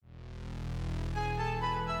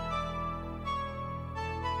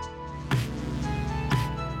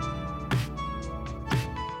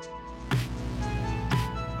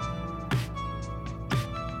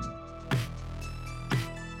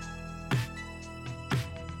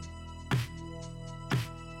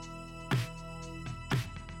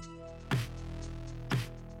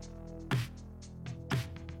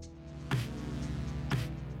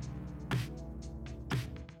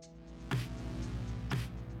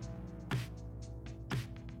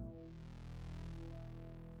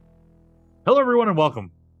Hello, everyone, and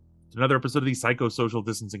welcome to another episode of the Psychosocial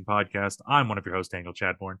Distancing Podcast. I'm one of your hosts, Daniel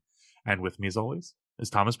Chadbourne, and with me, as always, is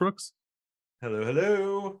Thomas Brooks. Hello,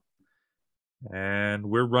 hello. And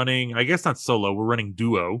we're running, I guess not solo, we're running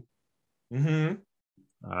duo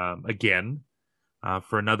Mm-hmm. again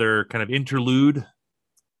for another kind of interlude,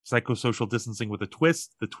 psychosocial distancing with a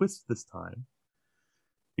twist. The twist this time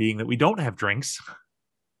being that we don't have drinks,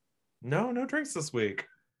 No drinks this week.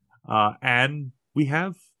 and we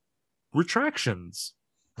have retractions.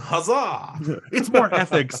 Huzzah! It's more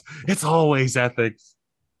ethics. It's always ethics.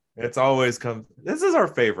 It's always come. This is our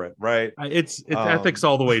favorite, right? It's ethics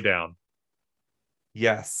all the way down.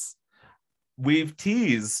 Yes. We've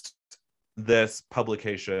teased this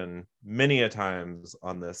publication many a times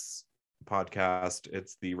on this podcast.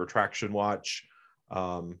 It's the Retraction Watch,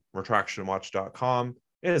 retractionwatch.com.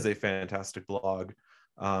 It is a fantastic blog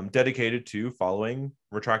dedicated to following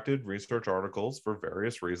retracted research articles for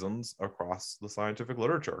various reasons across the scientific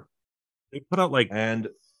literature. They put out like 3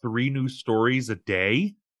 new stories a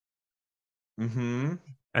day. Mm-hmm.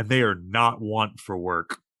 And they are not want for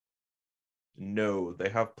work. No, they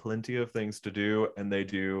have plenty of things to do, and they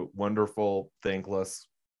do wonderful, thankless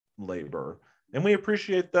labor. And we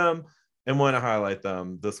appreciate them and want to highlight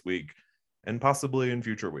them this week and possibly in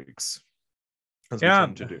future weeks, as we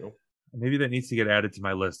tend to do. Maybe that needs to get added to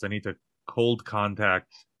my list. I need to cold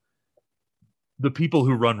contact the people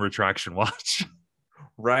who run Retraction Watch.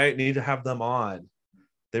 Right? Need to have them on.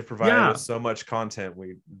 They've provided us so much content.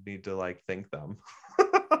 We need to thank them.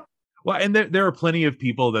 Well, and there are plenty of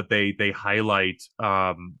people that they highlight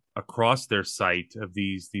across their site of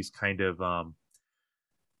these kind of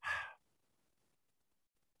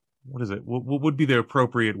what is it? What would be the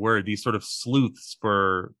appropriate word? These sort of sleuths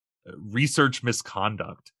for research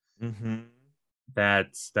misconduct. Mm-hmm.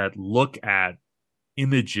 that look at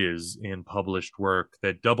images in published work,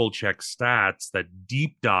 that double check stats, that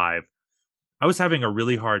deep dive. I was having a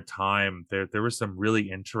really hard time. There were some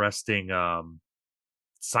really interesting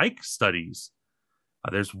psych studies.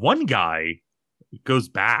 There's one guy who goes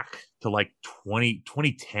back to like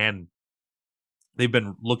 2010. They've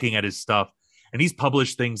been looking at his stuff, and he's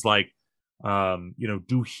published things like,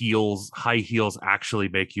 do high heels actually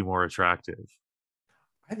make you more attractive?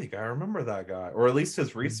 I think I remember that guy, or at least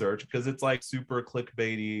his research, because it's like super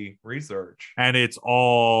clickbaity research. And it's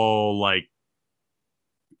all like,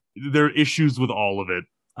 there are issues with all of it.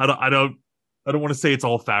 I don't want to say it's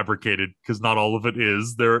all fabricated, because not all of it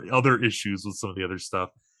is. There are other issues with some of the other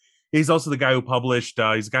stuff. He's also the guy who published,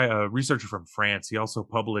 he's a researcher from France. He also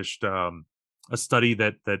published a study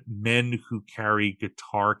that men who carry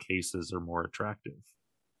guitar cases are more attractive.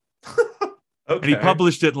 Okay. And he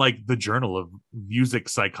published it like the Journal of Music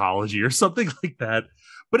Psychology or something like that.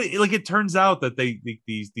 But it turns out that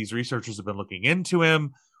these researchers have been looking into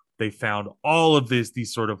him. They found all of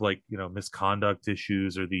these sort of misconduct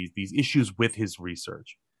issues, or these issues with his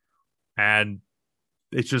research. And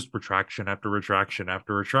it's just retraction after retraction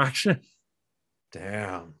after retraction.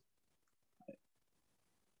 Damn.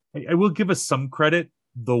 I will give us some credit.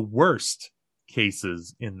 The worst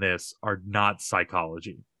cases in this are not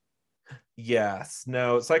psychology. Yes.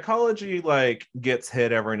 No, psychology gets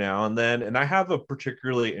hit every now and then. And I have a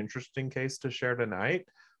particularly interesting case to share tonight,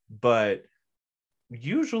 but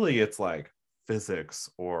usually it's like physics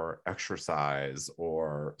or exercise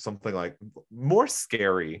or something like more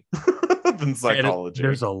scary than psychology.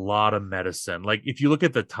 There's a lot of medicine. Like if you look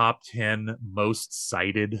at the top 10 most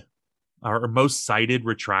cited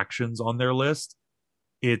retractions on their list,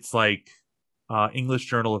 it's like New England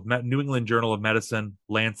Journal of Medicine,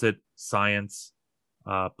 Lancet, Science,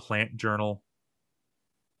 Plant Journal,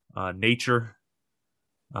 Nature,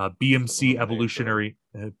 BMC Evolutionary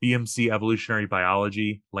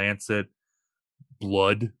Biology, Lancet,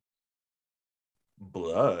 Blood.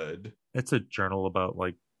 It's a journal about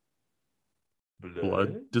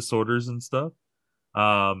blood disorders and stuff.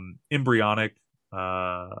 Embryonic,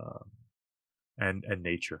 and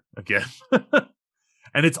Nature again.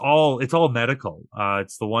 And it's all medical.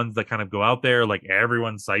 It's the ones that kind of go out there, like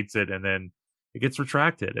everyone cites it, and then it gets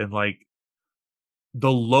retracted. And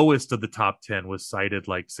the lowest of the top 10 was cited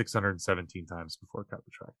 617 times before it got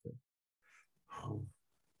retracted.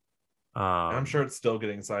 I'm sure it's still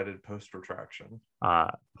getting cited post retraction.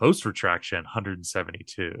 Post retraction,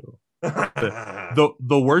 172.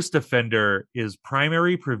 The worst offender is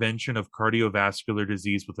primary prevention of cardiovascular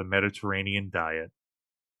disease with a Mediterranean diet.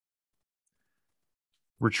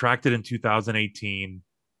 Retracted in 2018,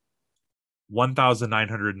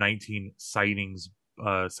 1,919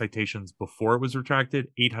 citations before it was retracted,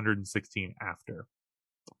 816 after.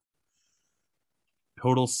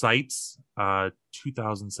 Total sites,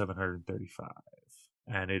 2,735.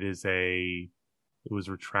 And it was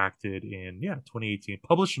retracted in 2018,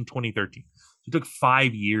 published in 2013. It took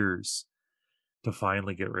 5 years to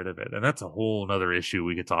finally get rid of it. And that's a whole another issue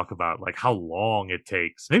we could talk about, like how long it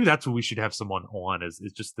takes. Maybe that's what we should have someone on is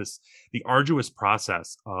just the arduous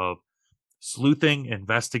process of sleuthing,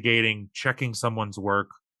 investigating, checking someone's work,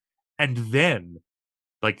 and then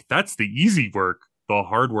like that's the easy work. The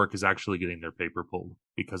hard work is actually getting their paper pulled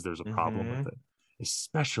because there's a problem with it,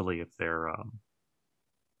 especially if they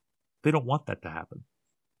don't want that to happen.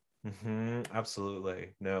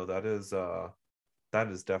 Absolutely. No, that is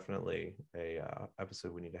definitely a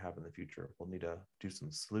episode we need to have in the future. We'll need to do some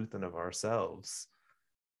sleuthing of ourselves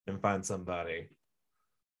and find somebody.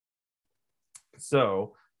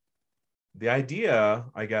 So the idea,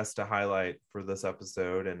 I guess, to highlight for this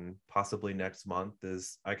episode and possibly next month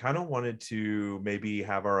is I kind of wanted to maybe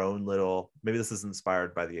have our own little, maybe this is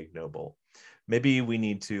inspired by the ignoble. Maybe we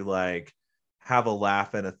need to like have a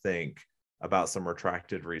laugh and a think about some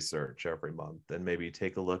retracted research every month and maybe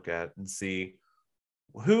take a look at and see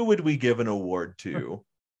who would we give an award to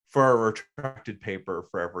for a retracted paper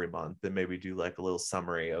for every month, and maybe do like a little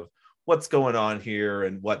summary of what's going on here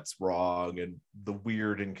and what's wrong and the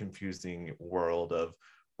weird and confusing world of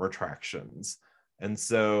retractions. And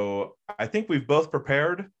so I think we've both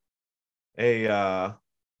prepared a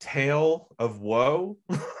tale of woe.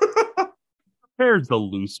 Prepared's the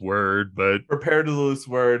loose word, but Prepared the loose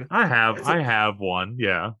word. I have one.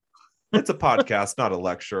 Yeah. It's a podcast, not a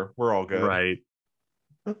lecture. We're all good. Right.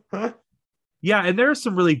 Yeah, and there are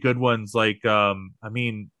some really good ones. Like, I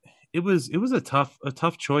mean, it was a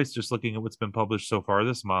tough choice just looking at what's been published so far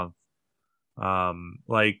this month.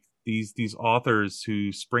 Like these authors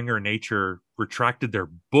who Springer Nature retracted their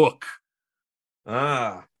book.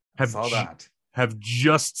 I saw that. Have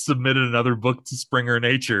just submitted another book to Springer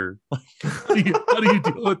Nature. How do you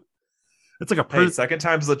do it? It's like a second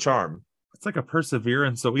time's the charm. It's like a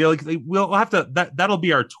perseverance. So we'll have to that'll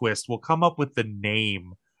be our twist. We'll come up with the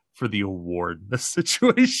name for the award in this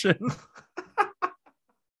situation.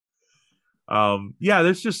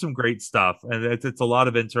 There's just some great stuff, and it's a lot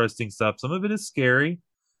of interesting stuff. Some of it is scary.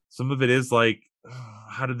 Some of it is like,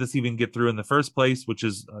 how did this even get through in the first place? Which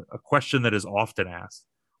is a question that is often asked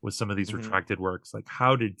with some of these retracted works. Like,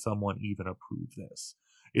 how did someone even approve this?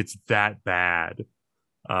 It's that bad.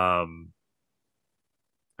 And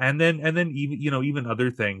then even other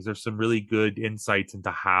things. There's some really good insights into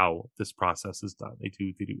how this process is done. They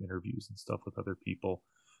do interviews and stuff with other people.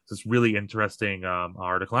 So it's really interesting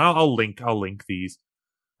article. And I'll link these,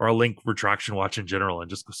 or I'll link Retraction Watch in general, and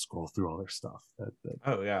just go scroll through all their stuff.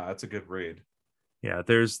 Oh yeah, that's a good read. Yeah,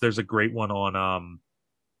 there's a great one on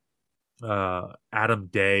Adam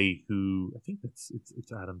Day, who I think it's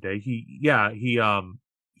Adam Day. He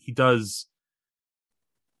does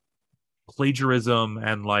plagiarism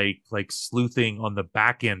and like sleuthing on the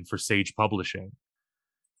back end for Sage Publishing,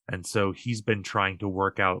 and so he's been trying to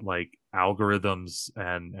work out like algorithms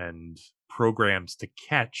and programs to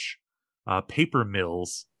catch paper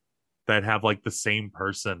mills that have like the same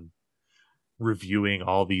person reviewing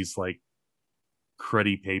all these like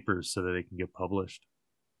cruddy papers so that they can get published.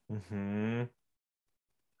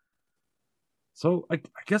 So I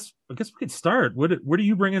guess we could start. What do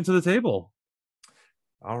you bring into the table?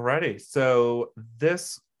 Alrighty. So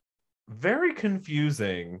this very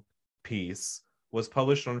confusing piece was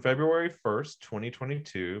published on February 1st,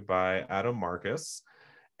 2022 by Adam Marcus.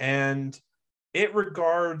 And it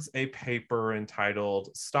regards a paper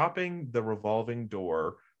entitled Stopping the Revolving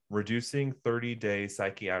Door, Reducing 30-Day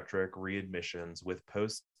Psychiatric Readmissions with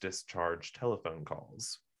Post-Discharge Telephone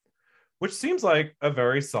Calls, which seems like a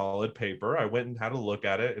very solid paper. I went and had a look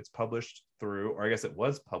at it. It's published through, or I guess it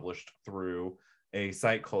was published through a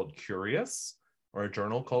site called Curious, or a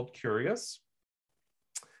journal called Curious.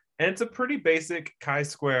 And it's a pretty basic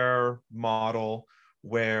chi-square model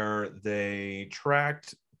where they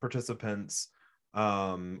tracked participants,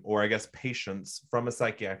 or I guess patients from a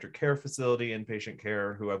psychiatric care facility, inpatient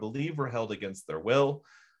care, who I believe were held against their will.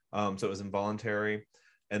 So it was involuntary.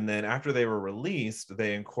 And then after they were released,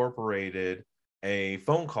 they incorporated a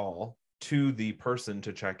phone call to the person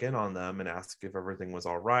to check in on them and ask if everything was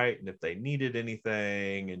all right and if they needed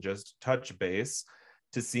anything, and just touch base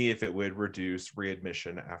to see if it would reduce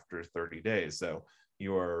readmission after 30 days. So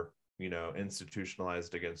you're,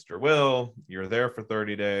 institutionalized against your will, you're there for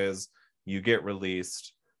 30 days, you get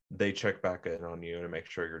released, they check back in on you to make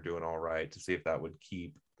sure you're doing all right, to see if that would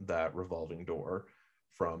keep that revolving door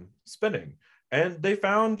from spinning. And they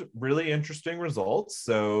found really interesting results.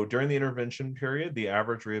 So during the intervention period, the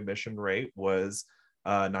average readmission rate was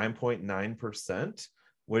 9.9%,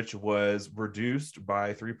 which was reduced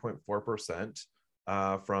by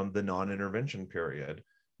 3.4% from the non-intervention period.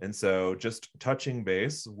 And so just touching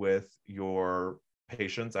base with your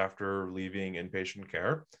patients after leaving inpatient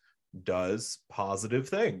care does positive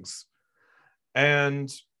things.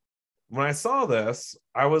 And when I saw this,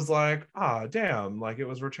 I was like, damn, like it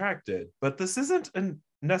was retracted. But this isn't a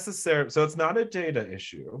necessary, so it's not a data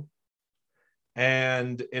issue.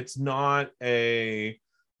 And it's not a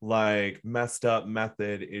like messed up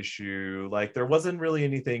method issue. Like there wasn't really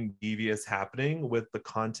anything devious happening with the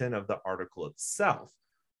content of the article itself.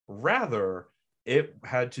 Rather, it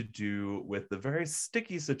had to do with the very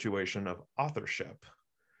sticky situation of authorship.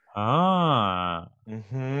 And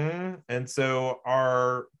so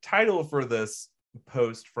our title for this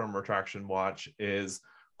post from Retraction Watch is,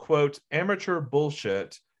 quote, "Amateur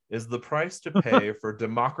bullshit is the price to pay for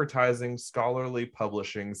democratizing scholarly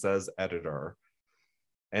publishing," says editor.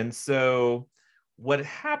 And so what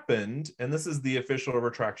happened, and this is the official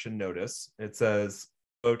retraction notice, it says,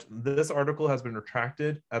 quote, "This article has been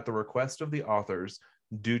retracted at the request of the authors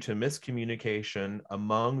due to miscommunication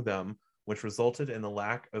among them, which resulted in the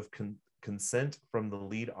lack of consent from the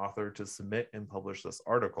lead author to submit and publish this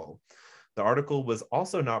article. The article was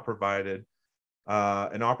also not provided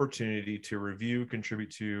an opportunity to review,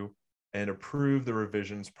 contribute to, and approve the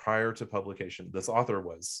revisions prior to publication." This author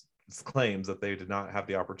claims that they did not have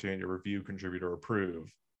the opportunity to review, contribute, or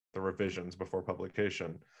approve the revisions before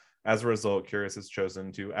publication. As a result, Curious has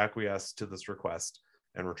chosen to acquiesce to this request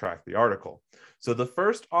and retract the article. So the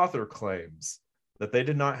first author claims that they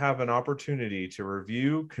did not have an opportunity to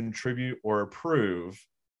review, contribute, or approve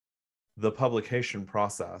the publication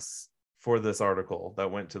process for this article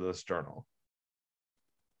that went to this journal.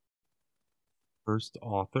 First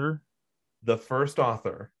author? The first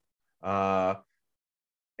author,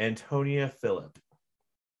 Antonia Phillip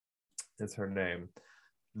is her name.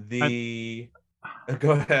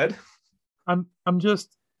 Go ahead. I'm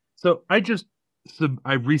just so I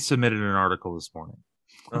resubmitted an article this morning.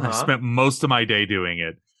 I spent most of my day doing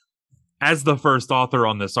it as the first author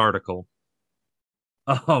on this article.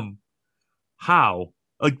 How?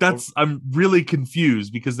 Like I'm really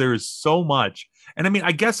confused because there is so much. And I mean,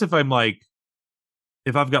 I guess if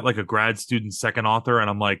I've got like a grad student second author and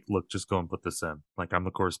I'm like, look, just go and put this in. Like I'm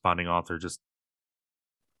the corresponding author, just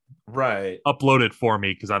upload it for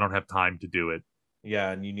me because I don't have time to do it.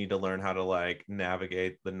 Yeah, and you need to learn how to like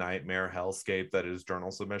navigate the nightmare hellscape that is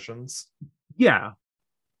journal submissions. Yeah.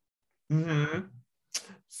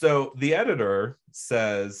 So the editor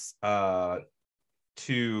says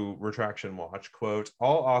to Retraction Watch, quote,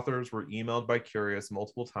 "All authors were emailed by Curious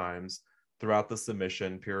multiple times throughout the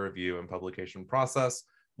submission, peer review, and publication process.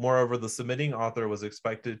 Moreover, the submitting author was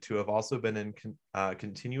expected to have also been in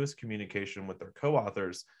continuous communication with their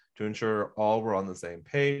co-authors to ensure all were on the same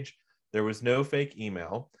page. There was no fake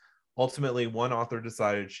email. Ultimately, one author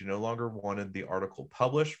decided she no longer wanted the article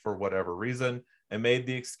published for whatever reason and made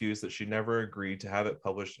the excuse that she never agreed to have it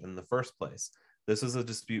published in the first place. This is a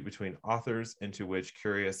dispute between authors into which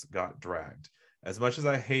Curious got dragged. As much as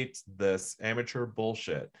I hate this amateur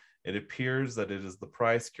bullshit, it appears that it is the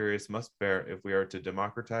price Curious must bear if we are to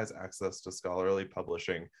democratize access to scholarly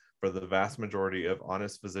publishing for the vast majority of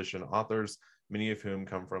honest physician authors, many of whom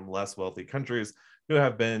come from less wealthy countries who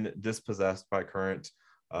have been dispossessed by current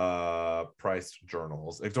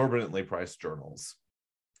exorbitantly priced journals."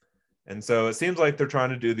 And so it seems like they're trying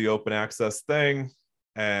to do the open access thing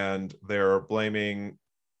and they're blaming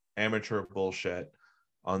amateur bullshit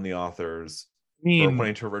on the authors for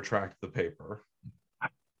wanting to retract the paper.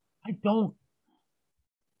 I don't,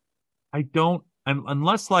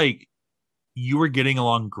 unless like you were getting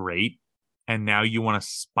along great and now you want to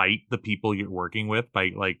spite the people you're working with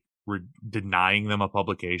by like denying them a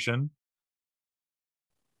publication.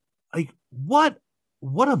 Like what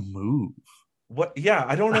a move. Yeah,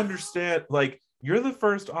 I don't understand. Like you're the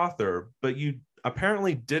first author, but you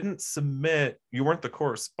apparently didn't submit, you weren't the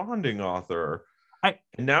corresponding author. And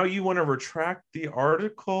now you want to retract the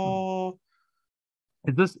article.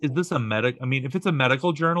 Is this a I mean, if it's a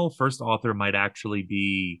medical journal, first author might actually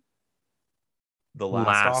be the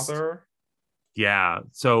last author. Yeah,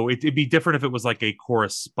 so it'd be different if it was like a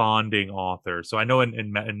corresponding author. So I know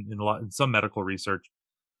in some medical research,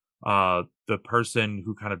 the person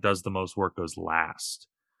who kind of does the most work goes last.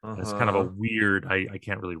 It's kind of a weird. I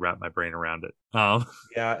can't really wrap my brain around it.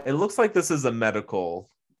 Yeah, it looks like this is a medical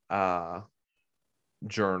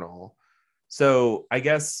journal. So I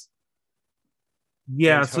guess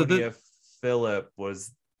Antonia Phillip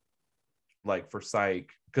was like for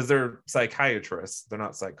psych, because they're psychiatrists, they're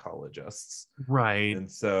not psychologists, right? And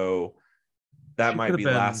so That She could might have be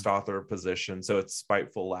last been, author position. So it's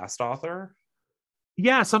spiteful last author.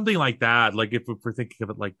 yeah, something like that. Like if we're thinking of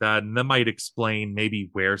it like that, and that might explain maybe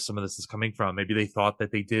where some of this is coming from. Maybe they thought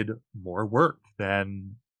that they did more work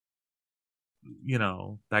than,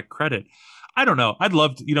 that credit. I don't know. I'd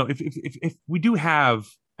love to, if we do have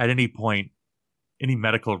at any point any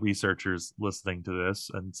medical researchers listening to this,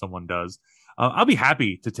 and someone does, I'll be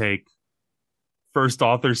happy to take first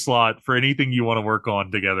author slot for anything you want to work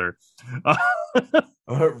on together.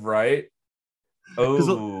 Right. Because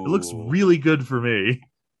it looks Oh, really good for me.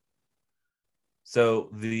 so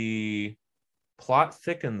the plot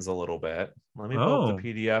thickens a little bit. Let me pull up the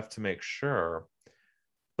Oh, PDF to make sure.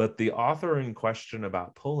 But the author in question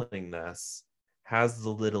about pulling this has the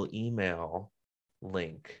little email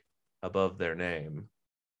link above their name,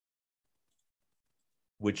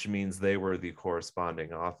 which means they were the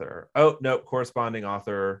corresponding author. Oh, no, corresponding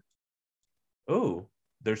author. Oh,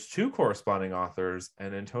 there's two corresponding authors,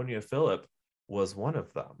 and Antonia Phillip was one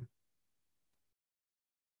of them.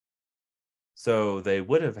 So they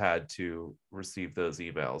would have had to receive those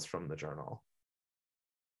emails from the journal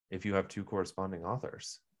if you have two corresponding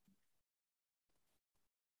authors.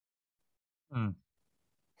 hmm.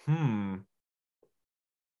 Hmm.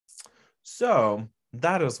 So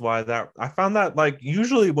that is why that I found that, like,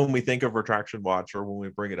 usually when we think of Retraction Watch or when we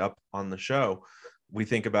bring it up on the show, we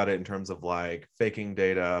think about it in terms of like faking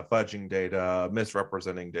data, fudging data,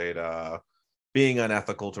 misrepresenting data, being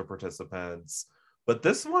unethical to participants. But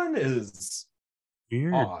this one is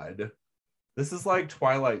Weird. odd. This is like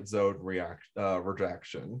Twilight Zone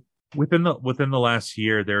rejection. Within the last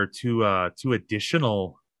year, there are two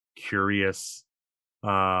additional curious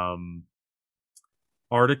um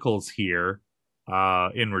articles here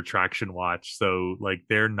in Retraction Watch. So like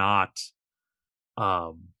they're not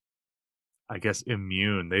um I guess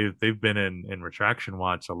immune. They've been in Retraction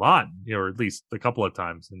Watch a lot, or at least a couple of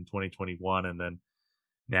times in 2021 and then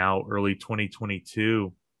now early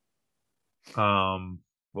 2022. Um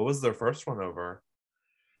What was their first one over?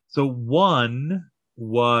 so one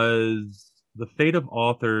was the fate of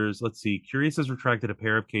authors. Let's see. Curious has retracted a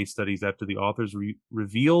pair of case studies after the authors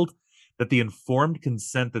revealed that the informed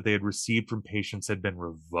consent that they had received from patients had been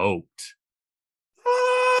revoked.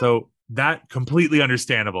 So that completely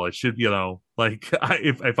understandable. It should be, like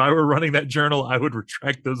if I were running that journal, I would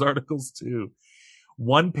retract those articles too.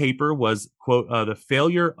 One paper was, quote, the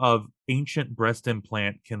failure of ancient breast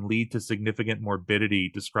implant can lead to significant morbidity.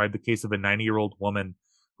 Described the case of a 90-year-old woman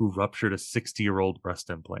who ruptured a 60-year-old breast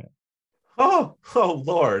implant. Oh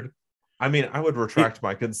Lord. I mean, I would It retract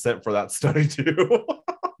my consent for that study too.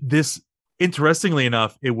 this Interestingly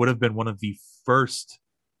enough, it would have been one of the first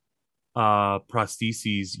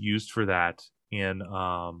prostheses used for that in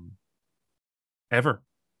ever.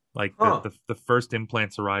 Like Huh. the first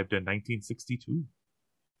implants arrived in 1962.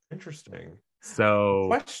 Interesting. So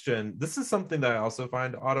Question. This is something that I also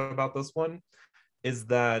find odd about this one is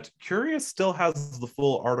that Curious still has the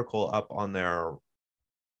full article up on their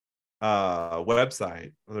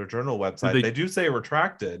website, their journal did website. they? They do say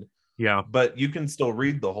retracted, Yeah. but you can still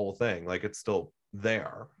read the whole thing. Like it's still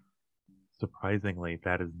there. Surprisingly,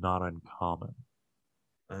 that is not uncommon.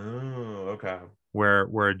 Oh, okay.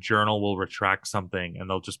 Where a journal will retract something and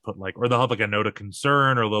they'll just put like, or they'll have like a note of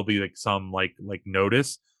concern, or there'll be like some like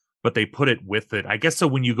notice, but they put it with it. I guess so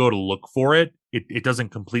when you go to look for it, it doesn't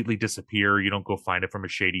completely disappear. You don't go find it from a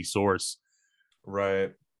shady source.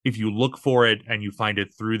 Right. If you look for it and you find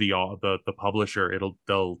it through the publisher,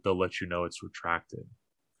 they'll let you know it's retracted.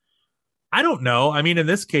 I don't know. I mean, in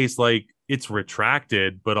this case, like it's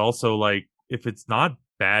retracted, but also like if it's not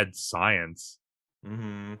bad science,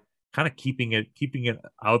 Mm-hmm. kind of keeping it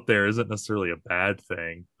out there isn't necessarily a bad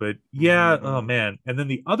thing. But yeah, oh Mm-hmm. man. And then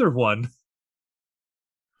the other one,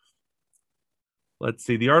 let's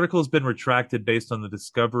see. The article has been retracted based on the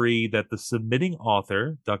discovery that the submitting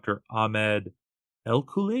author, Dr. Ahmed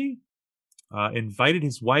Elkuli, invited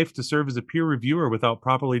his wife to serve as a peer reviewer without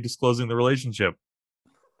properly disclosing the relationship.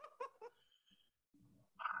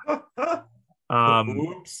 Um,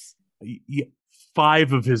 Oops.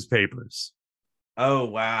 five of his papers. Oh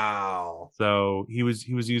wow. So he was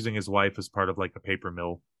using his wife as part of like a paper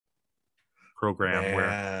mill program where,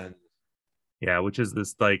 Man. yeah, which is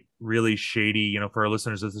this like really shady, for our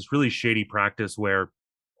listeners, is this really shady practice where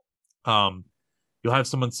um you'll have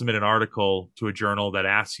someone submit an article to a journal that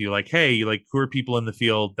asks you like, hey, like who are people in the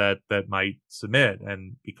field that might submit?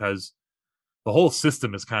 And because the whole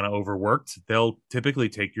system is kind of overworked, they'll typically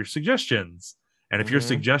take your suggestions. And if your Mm-hmm.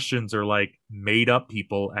 suggestions are like made up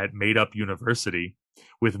people at made up university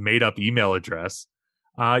with made up email address,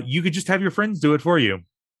 you could just have your friends do it for you,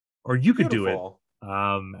 or you could do it. Beautiful.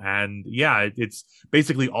 And yeah, it's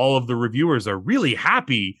basically all of the reviewers are really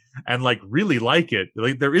happy and like really like it.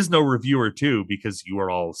 Like there is no reviewer two because you are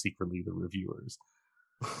all secretly the reviewers.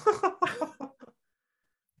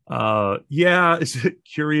 Yeah,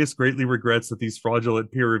 Curious greatly regrets that these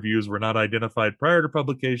fraudulent peer reviews were not identified prior to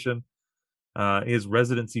publication. His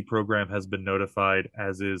residency program has been notified,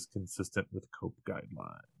 as is consistent with COPE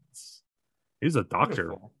guidelines. He's a doctor,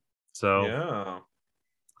 Beautiful. so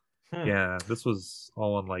Yeah. yeah, this was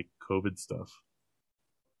all on like COVID stuff.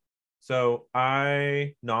 So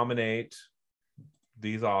I nominate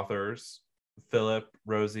these authors, Philip,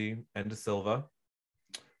 Rosie, and De Silva,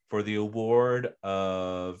 for the award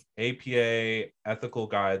of APA Ethical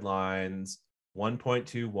Guidelines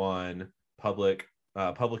 1.21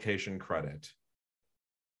 publication credit,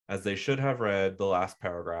 as they should have read the last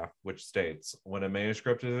paragraph, which states, when a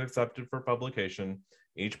manuscript is accepted for publication,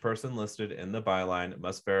 each person listed in the byline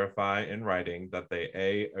must verify in writing that they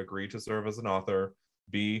A, agree to serve as an author,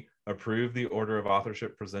 B, approve the order of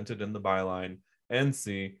authorship presented in the byline, and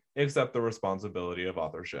C, accept the responsibility of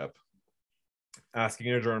authorship.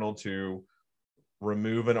 Asking a journal to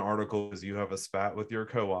remove an article because you have a spat with your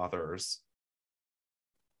co-authors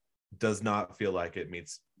does not feel like it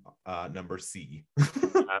meets number C.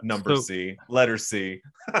 Number So C, letter C.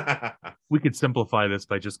 we could simplify this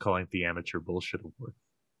by just calling it the Amateur Bullshit Award.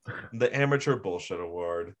 The Amateur Bullshit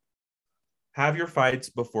Award. Have your fights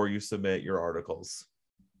before you submit your articles.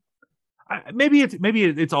 Maybe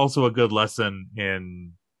it's also a good lesson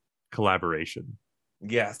in collaboration.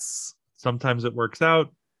 Yes. Sometimes it works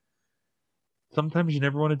out. Sometimes you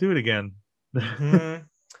never want to do it again. Mm-hmm.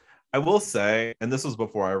 I will say, and this was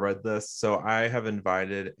before I read this, so I have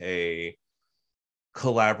invited a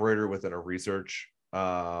collaborator within a research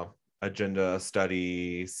agenda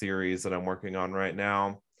study series that I'm working on right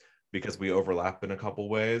now, because we overlap in a couple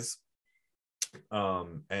ways.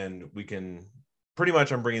 And we can pretty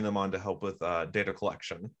much, I'm bringing them on to help with data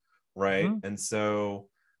collection, right? Mm-hmm. And so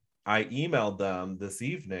I emailed them this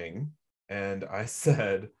evening and I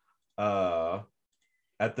said,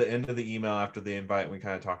 at the end of the email after the invite, we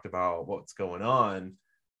kind of talked about what's going on.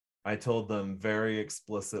 I told them very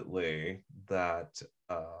explicitly that,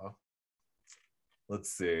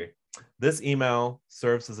 let's see, this email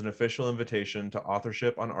serves as an official invitation to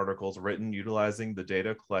authorship on articles written utilizing the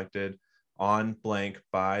data collected on blank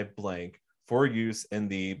by blank for use in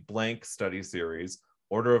the blank study series.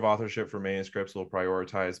 Order of authorship for manuscripts will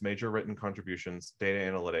prioritize major written contributions, data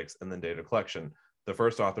analytics, and then data collection. The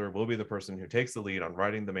first author will be the person who takes the lead on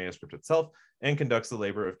writing the manuscript itself and conducts the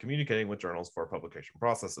labor of communicating with journals for publication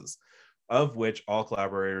processes, of which all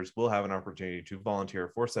collaborators will have an opportunity to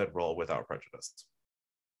volunteer for said role without prejudice.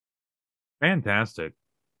 Fantastic.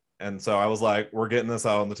 And so I was like, we're getting this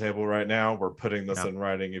out on the table right now. We're putting this in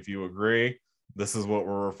writing. If you agree, this is what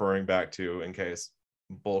we're referring back to in case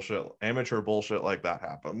bullshit, amateur bullshit like that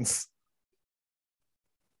happens.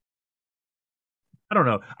 I don't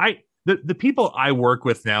know. The people I work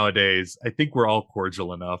with nowadays, I think we're all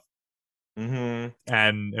cordial enough. Mm-hmm.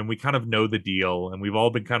 And we kind of know the deal, and we've all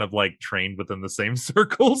been kind of like trained within the same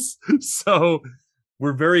circles. So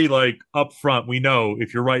we're very like upfront. We know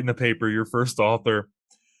if you're writing the paper, you're first author.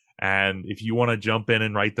 And if you want to jump in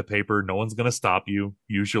and write the paper, no one's going to stop you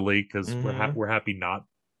usually, because mm-hmm. we're happy not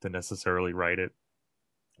to necessarily write it.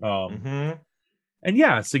 Mm-hmm. And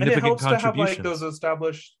yeah, significant and it helps contributions. To have like those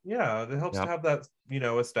established, it helps to have that,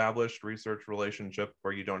 established research relationship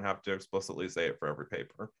where you don't have to explicitly say it for every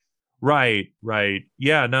paper. Right.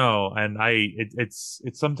 Yeah, no. And it's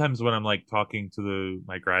sometimes when I'm like talking to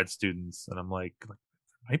my grad students and I'm like there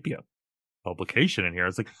might be a publication in here.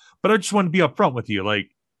 It's like, but I just want to be upfront with you.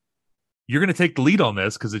 Like, you're going to take the lead on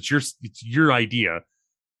this because it's your idea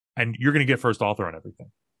and you're going to get first author on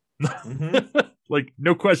everything. Mm-hmm. Like,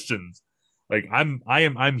 no questions. Like,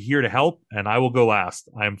 I'm here to help and I will go last.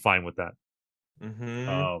 I am fine with that.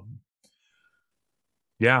 Mm-hmm.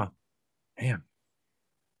 Yeah, man,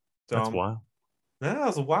 so, that's wild. That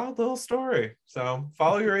was a wild little story. So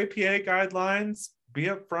follow your APA guidelines, be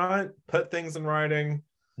upfront, put things in writing.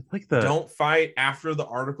 Like don't fight after the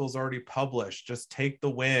article's already published. Just take the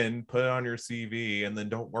win, put it on your CV, and then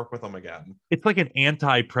don't work with them again. It's like an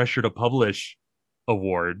anti-pressure to publish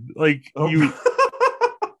award. Like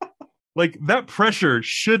like that pressure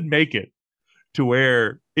should make it to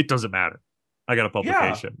where it doesn't matter. I got a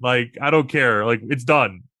publication. Yeah. Like, I don't care. Like, it's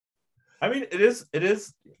done. I mean, it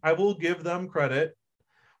is. I will give them credit.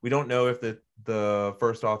 We don't know if the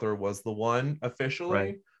first author was the one officially,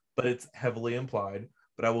 right, but it's heavily implied.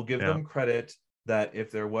 But I will give them credit that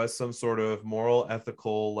if there was some sort of moral,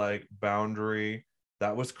 ethical like boundary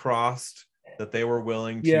that was crossed, that they were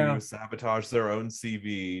willing Yeah. to sabotage their own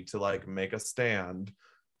CV to like make a stand.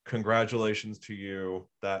 Congratulations to you.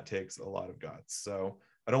 That takes a lot of guts. So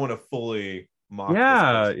I don't want to fully mock this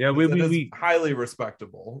Yeah. person Yeah. because it is highly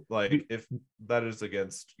respectable. Like We, if that is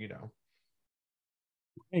against, you know.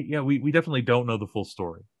 yeah, we definitely don't know the full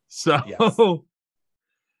story. So Yes.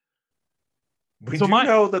 We so do my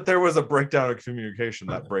know that there was a breakdown of communication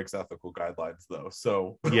that breaks ethical guidelines, though.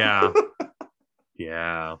 So yeah.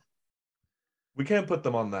 Yeah. we can't put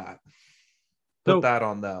them on that. Put So that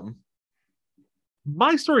on them.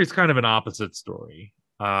 my story is kind of an opposite story.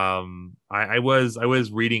 I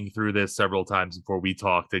was reading through this several times before we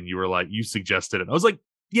talked, and you were like, you suggested it. I was like,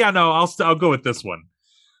 yeah, no, I'll go with this one.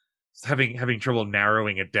 Just having trouble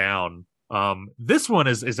narrowing it down. This one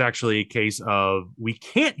is actually a case of we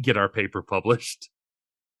can't get our paper published,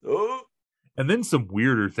 Oh. and then some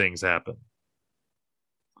weirder things happen.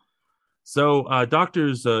 So,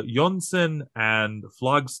 doctors Jonsen and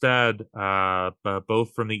Flogstad,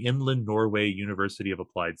 both from the Inland Norway University of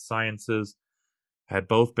Applied Sciences, had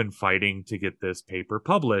both been fighting to get this paper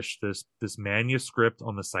published, this manuscript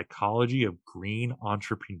on the psychology of green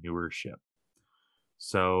entrepreneurship.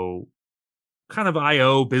 So, kind of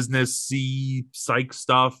IO business C psych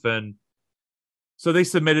stuff, and so they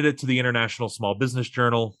submitted it to the International Small Business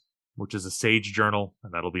Journal, which is a SAGE journal,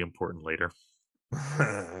 and that'll be important later.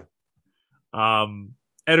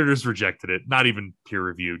 Editors rejected it, not even peer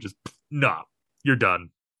review, just nah, you're done.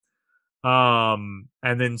 And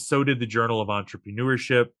then so did the Journal of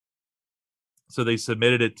Entrepreneurship. So they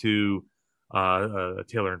submitted it to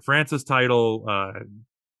Taylor and Francis title,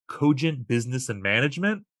 Cogent Business and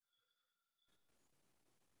Management.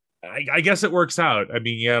 I guess it works out. I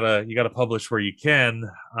mean, you gotta publish where you can.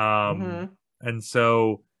 And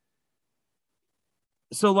so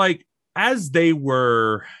like as they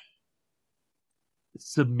were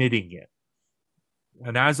submitting it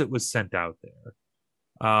and as it was sent out there,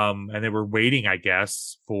 and they were waiting, I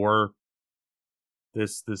guess, for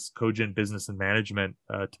this Cogent Business and Management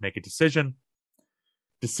to make a decision.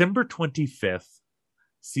 December 25th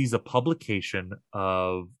sees a publication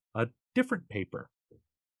of a different paper.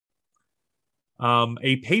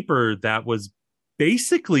 A paper that was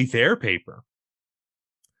basically their paper,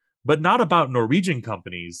 but not about Norwegian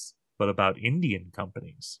companies, but about Indian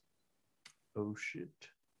companies. Oh, shit.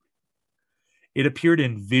 It appeared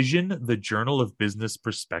in Vision, the Journal of Business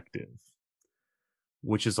Perspective,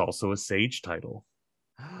 which is also a SAGE title.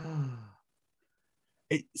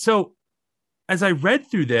 So, as I read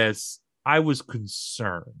through this, I was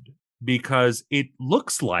concerned because it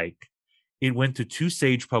looks like it went to 2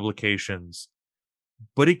 SAGE publications,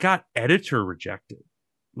 but it got editor rejected,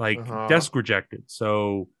 like desk rejected.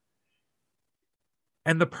 So,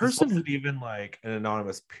 and the person who even like an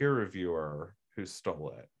anonymous peer reviewer who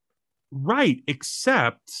stole it, right?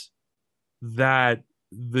 Except that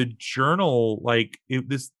the journal, like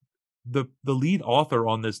the lead author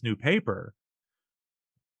on this new paper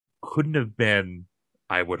couldn't have been,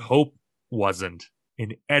 I would hope, wasn't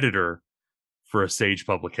an editor for a SAGE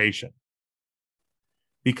publication,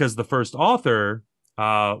 because the first author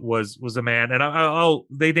was a man, and I'll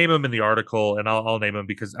they name him in the article, and I'll name him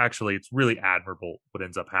because actually it's really admirable what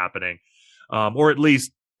ends up happening, or at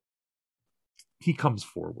least he comes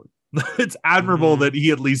forward. It's admirable that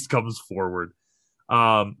he at least comes forward.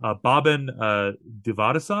 Bobin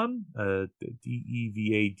Devadasan,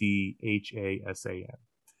 Devadhasan,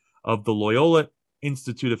 of the Loyola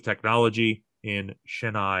Institute of Technology in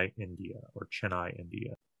Chennai, India.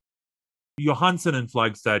 Johansson and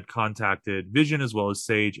Flagstad contacted Vision as well as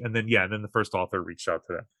Sage, and then the first author reached out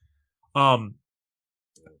to them.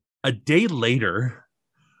 A day later,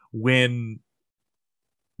 a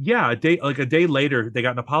day later, they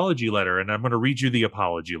got an apology letter, and I'm going to read you the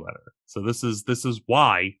apology letter. So this is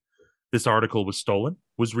why this article was stolen,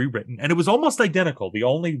 was rewritten, and it was almost identical. The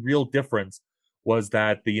only real difference was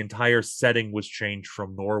that the entire setting was changed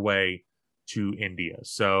from Norway to India.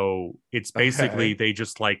 So it's basically they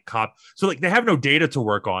just like so like they have no data to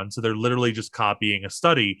work on, so they're literally just copying a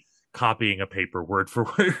study, copying a paper word for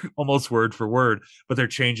word, almost word for word, but they're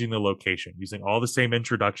changing the location, using all the same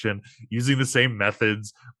introduction, using the same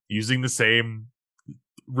methods, using the same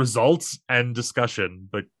results and discussion,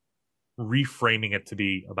 but reframing it to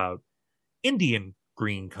be about Indian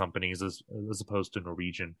green companies as opposed to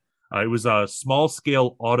Norwegian. It was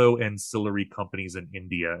small-scale auto ancillary companies in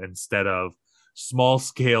India instead of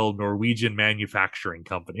small-scale Norwegian manufacturing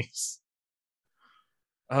companies.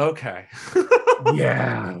 Okay.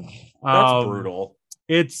 Yeah. That's brutal.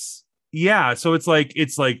 So it's like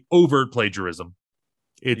overt plagiarism.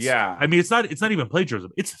 I mean, it's not even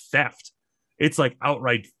plagiarism, it's theft. It's like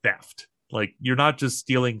outright theft. Like, you're not just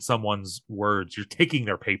stealing someone's words, you're taking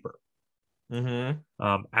their paper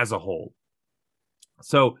Mm-hmm. as a whole.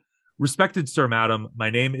 So, respected Sir Madam, my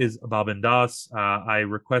name is Babin Das. I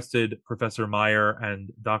requested Professor Meyer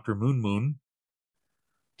and Dr. Moon Moon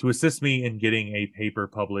to assist me in getting a paper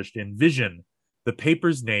published in Vision. The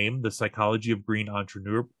paper's name, The Psychology of Green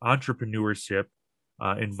Entrepreneurship,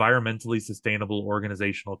 Environmentally Sustainable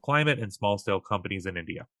Organizational Climate and Small Scale Companies in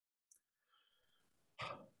India.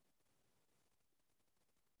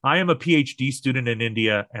 I am a PhD student in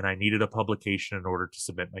India, and I needed a publication in order to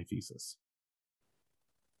submit my thesis.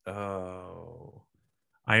 Oh.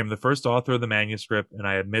 I am the first author of the manuscript, and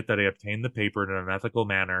I admit that I obtained the paper in an unethical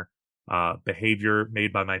manner, behavior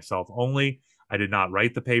made by myself only. I did not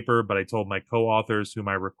write the paper, but I told my co-authors, whom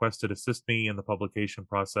I requested assist me in the publication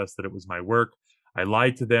process, that it was my work. I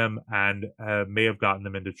lied to them and may have gotten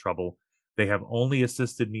them into trouble. They have only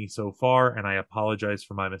assisted me so far, and I apologize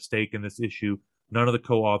for my mistake in this issue. None of the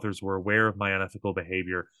co-authors were aware of my unethical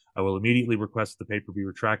behavior. I will immediately request the paper be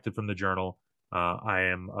retracted from the journal. I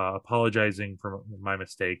am apologizing for my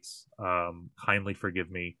mistakes. Kindly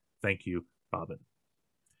forgive me. Thank you, Babin.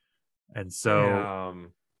 And so,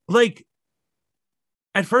 like,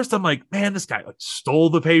 at first I'm like, man, this guy like stole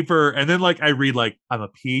the paper. And then like I read like I'm a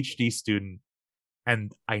PhD student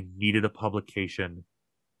and I needed a publication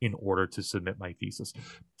in order to submit my thesis,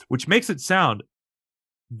 which makes it sound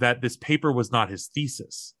that this paper was not his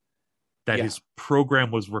thesis, that his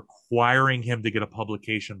program was requiring him to get a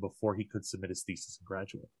publication before he could submit his thesis and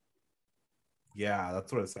graduate. Yeah,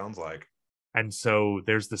 that's what it sounds like. And so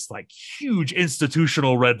there's this like huge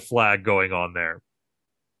institutional red flag going on there.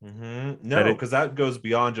 Mm-hmm. No, because that goes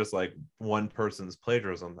beyond just like one person's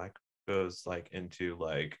plagiarism. That goes like into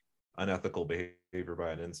like unethical behavior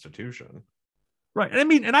by an institution. Right. And I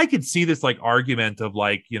mean, and I could see this like argument of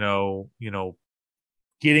like,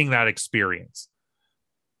 getting that experience.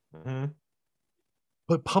 Mm-hmm.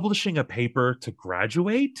 But publishing a paper to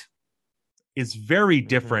graduate is very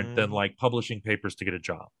different than like publishing papers to get a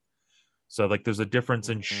job. So like there's a difference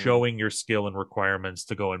in showing your skill and requirements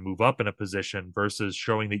to go and move up in a position versus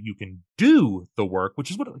showing that you can do the work,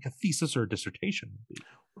 which is what like a thesis or a dissertation would be.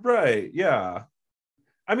 Right. Yeah.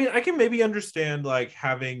 I mean, I can maybe understand like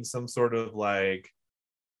having some sort of like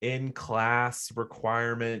in class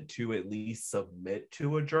requirement to at least submit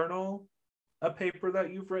to a journal a paper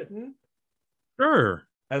that you've written. Sure.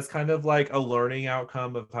 As kind of like a learning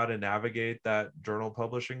outcome of how to navigate that journal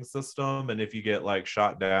publishing system. And if you get like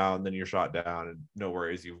shot down, then you're shot down and no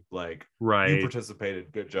worries. You like, you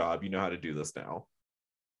participated. Good job. You know how to do this now.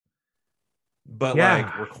 But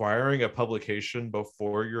like requiring a publication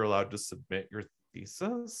before you're allowed to submit your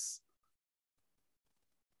thesis,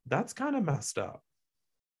 that's kind of messed up.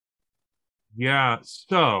 Yeah.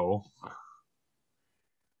 So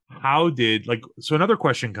so another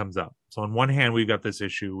question comes up. So on one hand, we've got this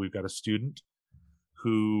issue. We've got a student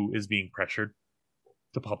who is being pressured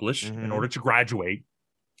to publish in order to graduate.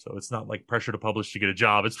 So it's not like pressure to publish to get a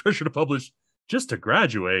job. It's pressure to publish just to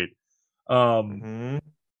graduate. Who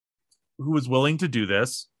was willing to do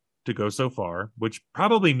this, to go so far, which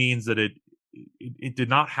probably means that it did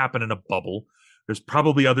not happen in a bubble. There's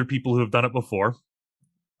probably other people who have done it before.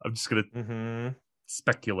 I'm just going to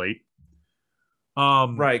speculate.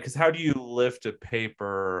 Right, because how do you lift a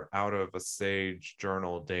paper out of a Sage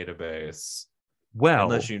journal database? Well,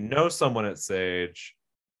 unless you know someone at Sage,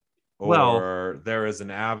 or there is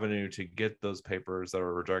an avenue to get those papers that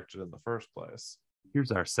were rejected in the first place.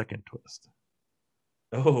 Here's our second twist.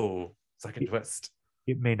 Oh, second twist.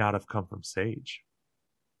 It may not have come from Sage.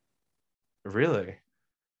 Really?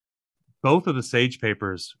 Both of the Sage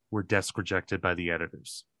papers were desk rejected by the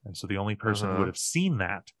editors. And so the only person who would have seen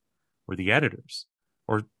that were the editors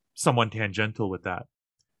or someone tangential with that.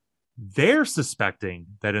 They're suspecting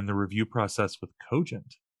that in the review process with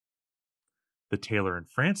Cogent, the Taylor and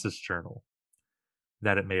Francis journal,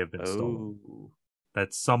 that it may have been stolen.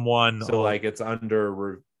 That someone... So like it's under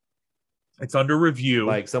review.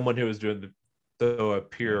 Like someone who is doing a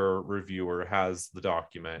peer reviewer has the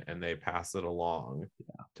document and they pass it along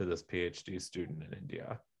to this PhD student in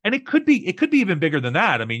India. And it could be even bigger than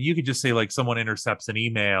that. I mean, you could just say like someone intercepts an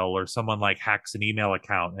email or someone like hacks an email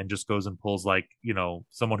account and just goes and pulls like,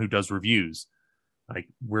 someone who does reviews. Like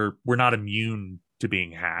we're not immune to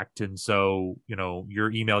being hacked. And so,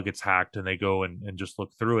 your email gets hacked and they go and just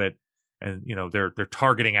look through it and, they're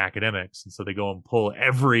targeting academics. And so they go and pull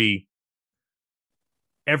every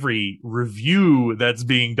review that's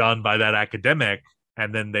being done by that academic.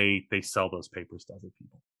 And then they sell those papers to other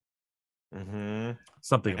people.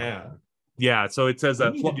 Something like that. Yeah, so it says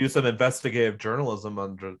that you need to do some investigative journalism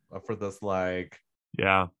for this like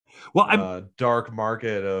Yeah. Well, dark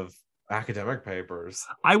market of academic papers.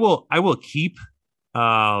 I will keep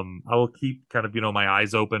kind of, my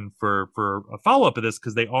eyes open for a follow-up of this,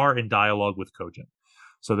 because they are in dialogue with Cogent.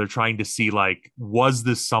 So they're trying to see, like, was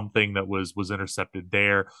this something that was intercepted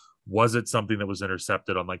there? Was it something that was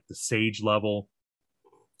intercepted on like the Sage level?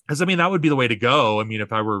 Because I mean, that would be the way to go. I mean,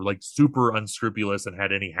 if I were like super unscrupulous and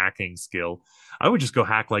had any hacking skill, I would just go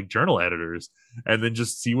hack like journal editors and then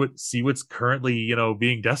just see what's currently,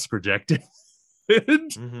 being desk projected.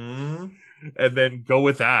 Mm-hmm. And then go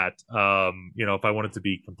with that. If I wanted to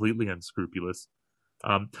be completely unscrupulous.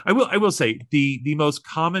 I will say the most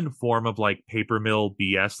common form of like paper mill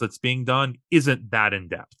BS that's being done isn't that in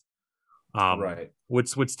depth. Right.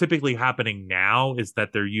 What's typically happening now is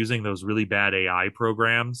that they're using those really bad AI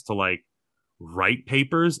programs to like write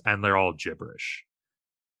papers, and they're all gibberish.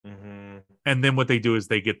 Mm-hmm. And then what they do is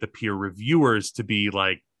they get the peer reviewers to be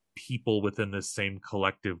like people within this same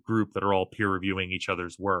collective group that are all peer reviewing each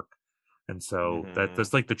other's work. And so Mm-hmm.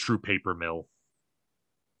 that's like the true paper mill.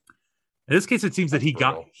 In this case, it seems that That's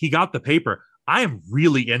brutal. he got the paper. I am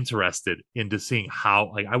really interested into seeing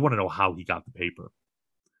how, like, I want to know how he got the paper.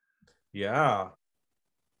 Yeah,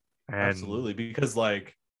 And absolutely. Because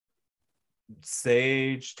like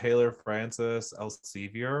Sage, Taylor Francis,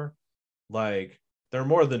 Elsevier, like they're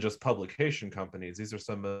more than just publication companies. These are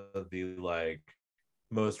some of the like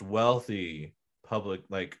most wealthy public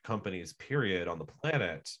like companies period on the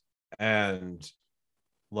planet. And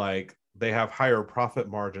like they have higher profit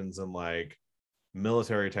margins than like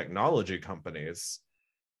military technology companies.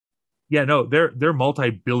 yeah, no, they're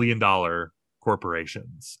multi-billion-dollar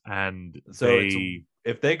corporations, and So it's they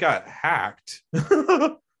if they got hacked.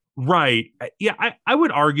 right. Yeah, I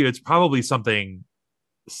would argue it's probably something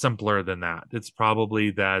simpler than that. It's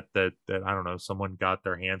probably that I don't know, someone got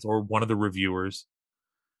their hands, or one of the reviewers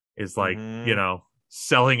is like, Mm-hmm.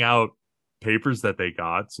 selling out papers that they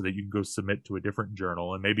got so that you can go submit to a different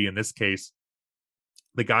journal. And maybe in this case,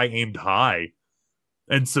 the guy aimed high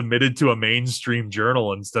and submitted to a mainstream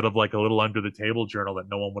journal instead of like a little under the table journal that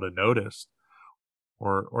no one would have noticed.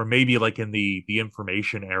 Or maybe like in the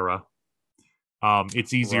information era,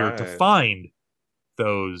 it's easier to Right. find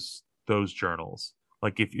those journals.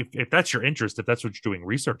 Like if that's your interest, if that's what you're doing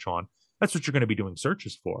research on, that's what you're going to be doing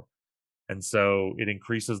searches for. And so it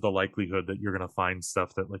increases the likelihood that you're going to find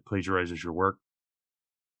stuff that like plagiarizes your work.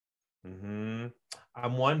 Mm-hmm.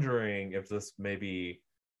 I'm wondering if this maybe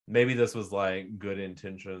this was like good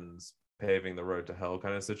intentions paving the road to hell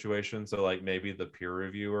kind of situation. So like maybe the peer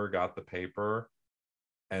reviewer got the paper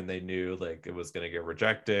and they knew like it was going to get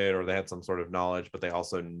rejected, or they had some sort of knowledge, but they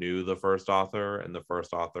also knew the first author, and the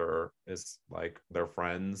first author is like their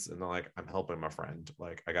friends, and they're like, I'm helping my friend,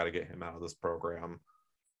 like I got to get him out of this program.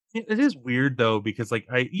 It is weird though, because like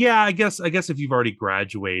I guess if you've already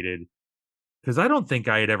graduated, because I don't think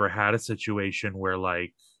I had ever had a situation where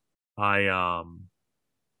like I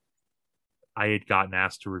I had gotten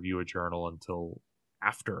asked to review a journal until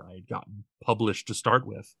after I had gotten published to start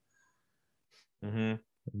with. Mm-hmm.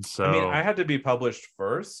 And I mean, I so had to be published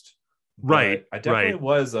first, right, but I right. definitely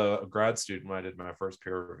was a grad student when I did my first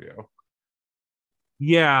peer review.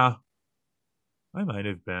 Yeah, I might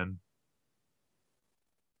have been.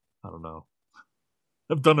 I don't know.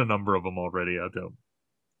 I've done a number of them already. I don't.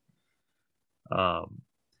 Um,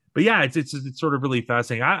 but yeah, it's sort of really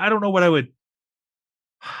fascinating. I don't know what I would.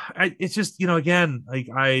 It's just, again, like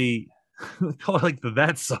I call it like the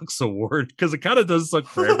that sucks award, because it kind of does suck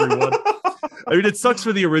for everyone. I mean, it sucks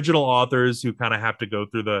for the original authors who kind of have to go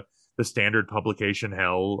through the standard publication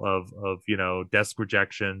hell of desk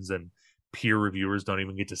rejections, and peer reviewers don't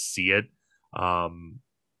even get to see it. Um,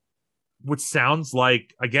 which sounds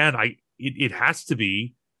like, again, it has to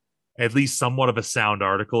be at least somewhat of a sound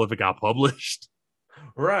article if it got published.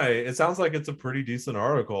 Right. It sounds like it's a pretty decent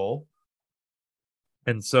article.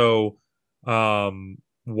 And so, why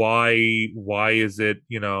is it,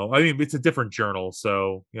 I mean, it's a different journal,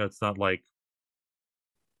 so it's not like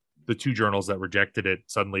the two journals that rejected it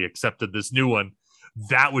suddenly accepted this new one.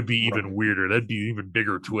 That would be even Right. weirder. That'd be an even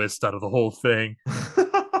bigger twist out of the whole thing.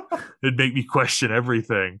 It'd make me question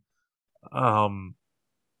everything. Um,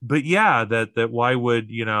 but yeah, that why would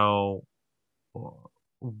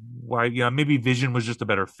why maybe Vision was just a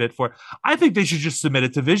better fit for it. I think they should just submit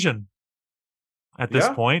it to Vision at this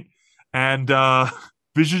Yeah. point, and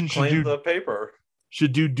Vision Claim the paper.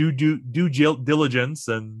 should do diligence,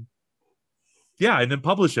 and yeah, and then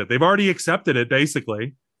publish it. They've already accepted it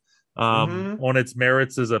basically, Mm-hmm. on its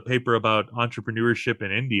merits as a paper about entrepreneurship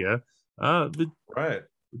in India. But Right.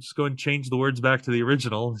 just go and change the words back to the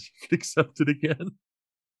original. You can accept it again.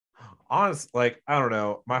 honest, like, I don't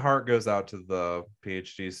know, my heart goes out to the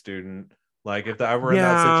PhD student. Like, if I were in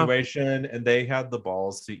that Yeah. situation and they had the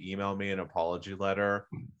balls to email me an apology letter,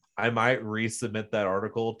 I might resubmit that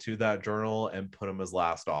article to that journal and put him as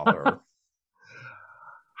last author.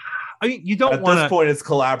 I mean, you don't At want this to, point, it's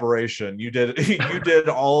collaboration. You did you did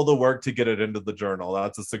all the work to get it into the journal.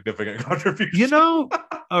 That's a significant you contribution. know,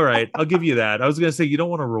 all right, I'll give you that. I was going to say you don't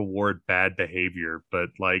want to reward bad behavior, but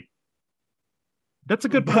like that's a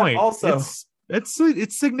good But point. also,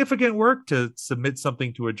 It's significant work to submit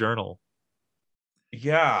something to a journal.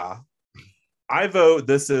 yeah, I vote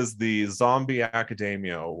this is the Zombie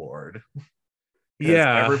Academia Award because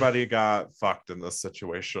Yeah. everybody got fucked in this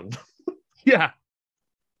situation. Yeah.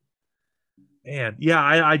 And yeah,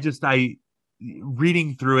 I just I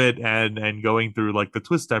reading through it and going through like the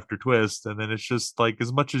twist after twist, and then it's just like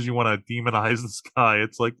as much as you want to demonize this guy,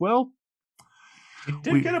 it's like, well, He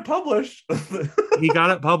did we get it published. he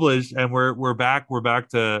got it published, and we're back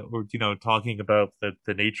to talking about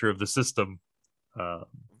the nature of the system. Uh,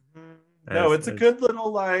 No, it's a as good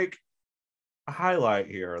little like highlight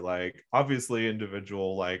here. Like, obviously,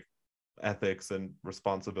 individual like ethics and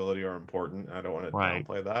responsibility are important. I don't want to right,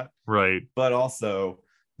 downplay that, right. but also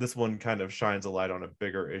this one kind of shines a light on a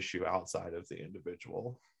bigger issue outside of the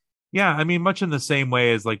individual. Yeah, I mean, much in the same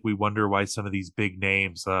way as like we wonder why some of these big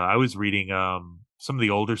names. I was reading some of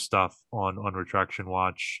the older stuff on Retraction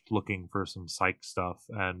Watch, looking for some psych stuff,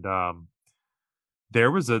 and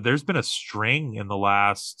there's been a string in the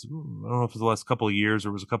last, I don't know if it was the last couple of years or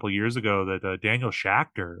it was a couple of years ago, that Daniel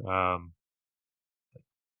Schachter,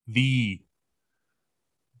 the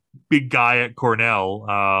big guy at Cornell,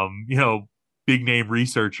 big name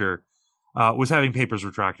researcher, was having papers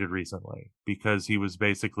retracted recently because he was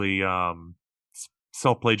basically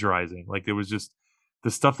self plagiarizing. Like there was just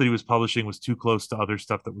the stuff that he was publishing was too close to other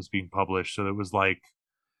stuff that was being published, so it was like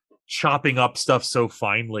chopping up stuff so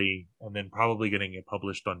finely and then probably getting it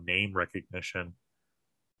published on name recognition,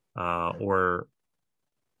 or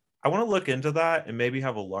I want to look into that and maybe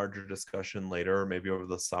have a larger discussion later, maybe over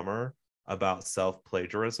the summer, about self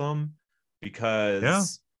plagiarism yeah.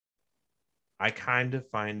 because I kind of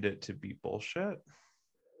find it to be bullshit.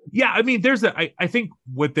 Yeah, I mean, I think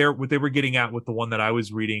what they were getting at with the one that I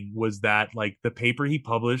was reading was that like the paper he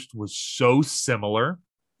published was so similar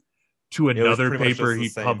to It was another pretty much paper just the he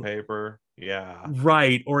same pub paper. Yeah.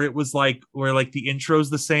 right, or it was like where like the intro's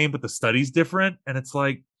the same but the study's different, and it's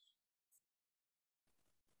like,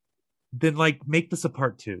 then like make this a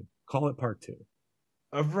part two, call it part two.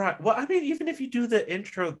 Right. Well, I mean, even if you do the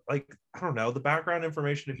intro, like, I don't know, the background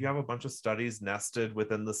information, if you have a bunch of studies nested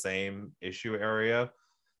within the same issue area,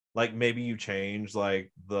 like maybe you change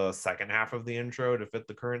like the second half of the intro to fit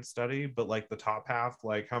the current study, but like the top half,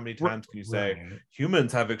 like how many times can you say Right,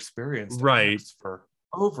 humans have experienced right, X for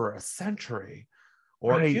over a century,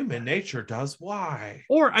 or right. human nature does Y?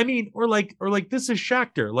 Or I mean, or like this is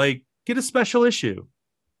Schachter, like get a special issue.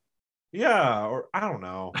 Yeah, or I don't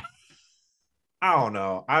know. I don't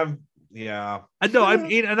know. Yeah. I know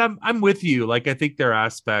I'm with you. Like I think there are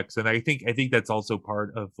aspects, and I think that's also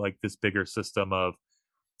part of like this bigger system of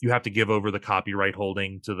you have to give over the copyright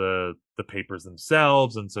holding to the papers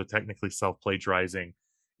themselves, and so technically self plagiarizing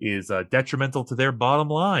is detrimental to their bottom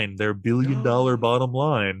line, their $1 billion bottom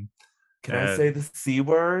line. Can I say And the C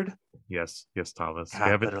word? yes, yes, Thomas, you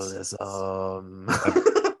haven't Capitalism.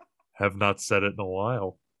 have, have not said it in a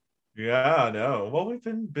while. Yeah, no. Well, we've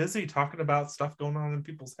been busy talking about stuff going on in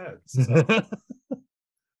people's heads. So,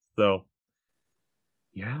 So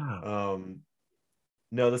yeah, um,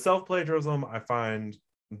 no, the self plagiarism, I find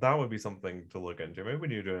that would be something to look into. Maybe we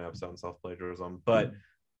need to do an episode on self plagiarism. But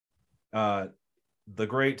uh, the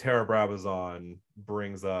great Tara Brabazon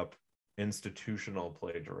brings up institutional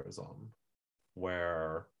plagiarism,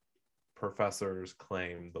 where professors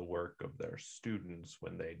claim the work of their students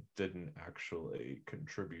when they didn't actually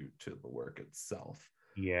contribute to the work itself.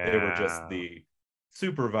 They were just yeah. the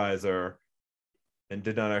supervisor and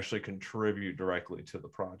did not actually contribute directly to the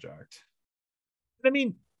project. I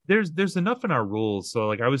mean, there's enough in our rules. So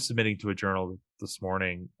like I was submitting to a journal this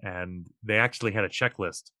morning, and they actually had a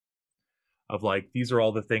checklist of like these are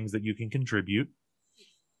all the things that you can contribute.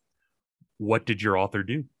 What did your author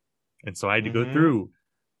do? And so I had to go Mm-hmm. through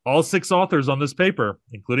all six authors on this paper,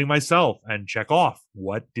 including myself, and check off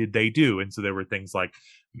what did they do. And so there were things like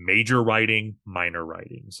major writing, minor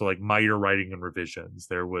writing. So like minor writing and revisions.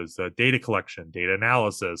 There was data collection, data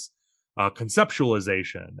analysis,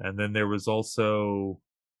 conceptualization, and then there was also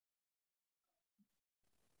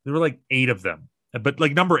there were like eight of them. But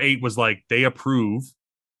like number eight was like they approve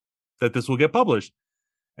that this will get published.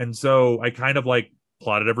 And so I kind of like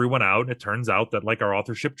plotted everyone out, and it turns out that like our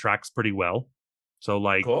authorship tracks pretty well. So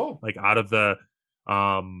Cool. like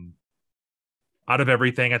um out of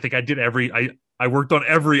everything, I think I worked on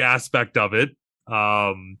every aspect of it.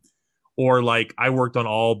 Or like I worked on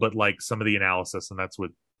all but like some of the analysis, and that's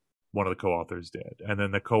what one of the co-authors did. And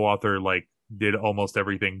then the co-author like did almost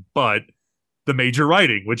everything but the major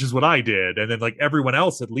writing, which is what I did. And then like everyone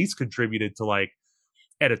else at least contributed to like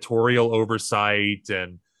editorial oversight,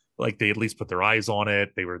 and like they at least put their eyes on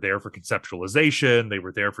it. They were there for conceptualization, they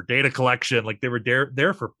were there for data collection, like they were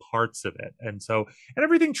there for parts of it. And so and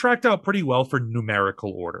everything tracked out pretty well for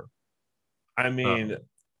numerical order. I um, mean,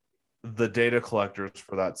 the data collectors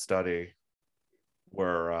for that study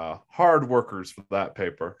were hard workers for that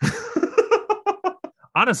paper.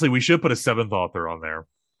 Honestly, we should put a seventh author on there.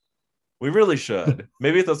 We really should.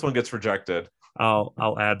 Maybe if this one gets rejected. I'll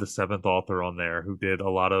add the seventh author on there who did a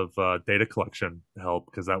lot of data collection help,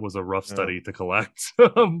 because that was a rough Yeah. study to collect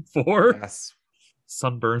for Yes.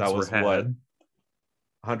 sunburns That were was what, had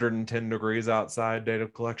 110 degrees outside data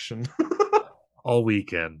collection. all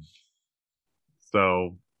weekend.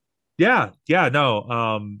 So yeah,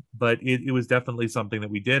 no. But it was definitely something that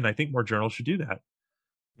we did, and I think more journals should do that.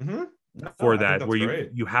 Mm-hmm. No, For I think that, that's where great.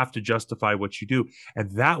 you have to justify what you do,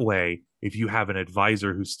 and that way if you have an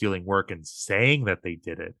advisor who's stealing work and saying that they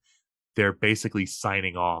did it, they're basically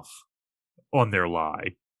signing off on their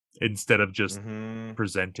lie instead of just Mm-hmm.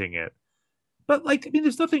 presenting it. But like, I mean,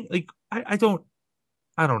 there's nothing like I don't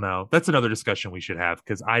know. That's another discussion we should have,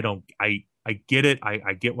 because I get it.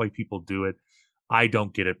 I get why people do it. I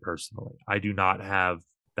don't get it personally. I do not have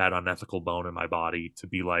that unethical bone in my body to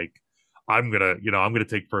be like, I'm gonna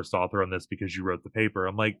take first author on this because you wrote the paper.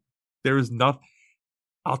 I'm like, there is nothing.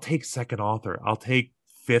 I'll take second author. I'll take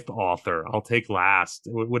fifth author. I'll take last,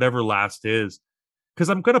 whatever last is, because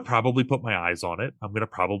I'm going to probably put my eyes on it. I'm going to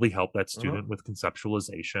probably help that Uh-huh. student with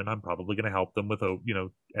conceptualization. I'm probably going to help them with a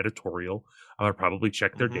editorial. I'm going to probably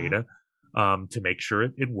check their Mm-hmm. data to make sure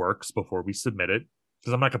it works before we submit it,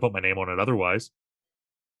 because I'm not going to put my name on it otherwise.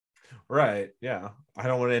 Right. Yeah. I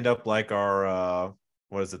don't want to end up like our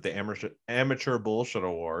what is it, the amateur bullshit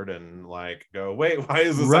award, and like go, wait, why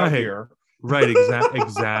is this out Right, here? right,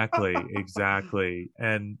 exactly.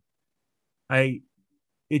 And I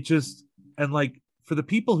it just and like for the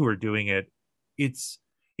people who are doing it, it's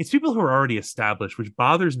people who are already established, which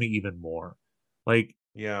bothers me even more. Like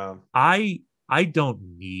Yeah. I I don't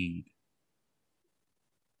need,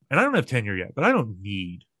 and I don't have tenure yet, but I don't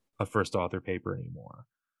need a first author paper anymore.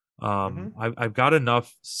 Mm-hmm. I've got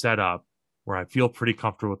enough set up where I feel pretty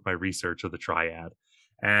comfortable with my research of the triad,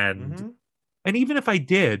 and Mm-hmm. even if I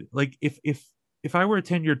did, like if I were a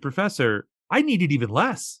tenured professor, I needed even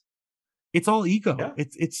less. It's all ego. Yeah.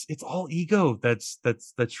 It's all ego that's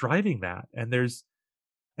driving that. And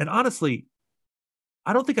honestly,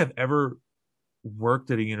 I don't think I've ever worked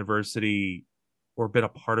at a university or been a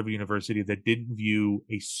part of a university that didn't view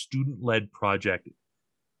a student led project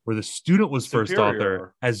where the student was first author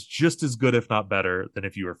Superior. as just as good, if not better, than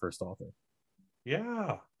if you were first author.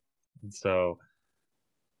 Yeah. And so,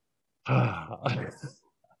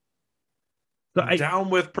 so I Down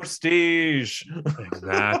with prestige.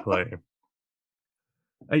 exactly.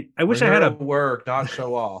 I We're wish I here had to a work, not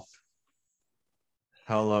show off.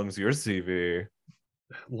 How long's your CV?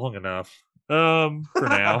 long enough. For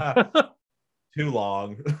now. Too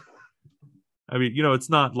long. I mean, it's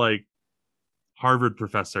not like Harvard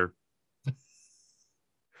professor.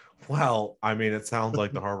 Well, I mean, it sounds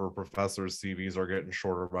like the Harvard professors' CVs are getting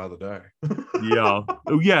shorter by the day. Yeah.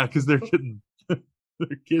 Oh yeah, because they're getting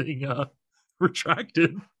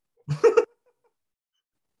retracted.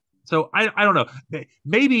 So I don't know.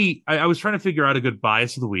 Maybe I was trying to figure out a good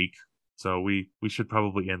bias of the week. So we should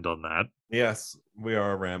probably end on that. Yes, we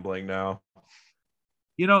are rambling now.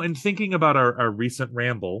 In thinking about our recent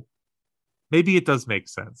ramble, maybe it does make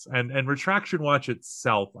sense. And Retraction Watch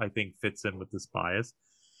itself, I think, fits in with this bias,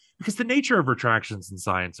 because the nature of retractions in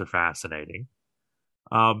science are fascinating.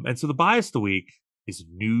 And so the bias of the week is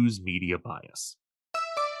news media bias.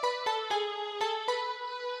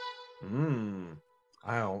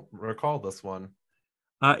 I don't recall this one.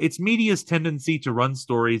 It's media's tendency to run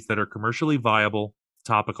stories that are commercially viable,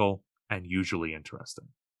 topical, and usually interesting.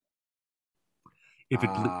 If it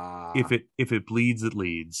ble- Ah, if it bleeds, it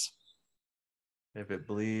leads. if it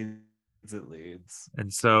bleeds, it leads.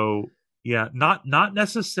 And so, yeah, not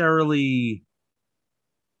necessarily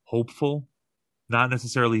hopeful, not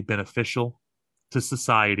necessarily beneficial to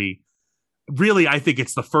society. Really, I think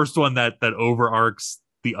it's the first one that overarcs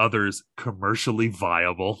the others, commercially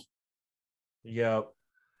viable. Yep.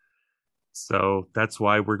 So that's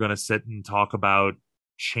why we're going to sit and talk about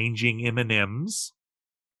changing M&Ms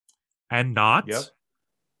and not Yep.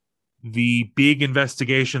 the big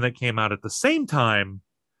investigation that came out at the same time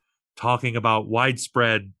talking about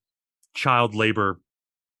widespread child labor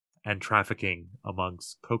and trafficking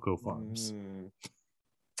amongst cocoa farms.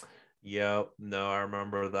 Yep. No, I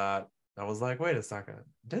remember that. I was like, wait a second.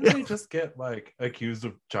 Didn't they just get like accused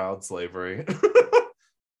of child slavery?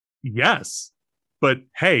 Yes. But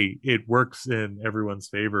hey, it works in everyone's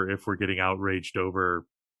favor if we're getting outraged over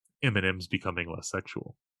M&Ms becoming less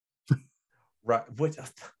sexual. Right. Which,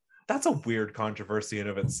 that's a weird controversy in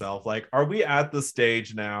of itself. Like, are we at the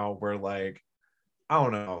stage now where like, I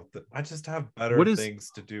don't know, I just have better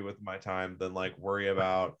things to do with my time than like worry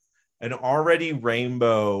about an already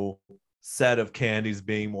rainbow set of candies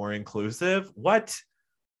being more inclusive? What?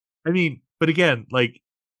 I mean, but again, like,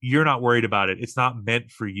 you're not worried about it. It's not meant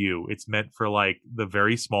for you. It's meant for like the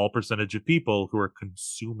very small percentage of people who are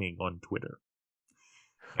consuming on Twitter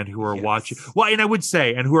and who are watching. Well, and I would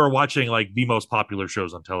say, and who are watching like the most popular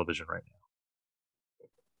shows on television right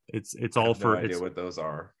now. It's all for. No idea what those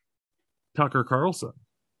are. Tucker Carlson.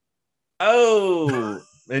 Oh,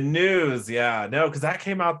 in news, yeah, no, because that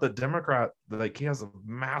came out. The Democrat, like, he has a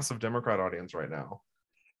massive Democrat audience right now.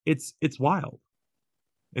 It's wild.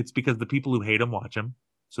 It's because the people who hate him watch him,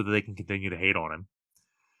 so that they can continue to hate on him,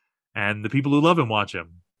 and the people who love him watch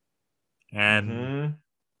him, and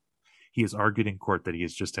he has argued in court that he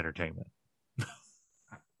is just entertainment.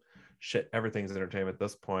 Shit, everything's entertainment at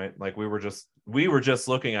this point. Like, we were just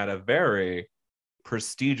looking at a very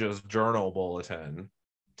prestigious journal bulletin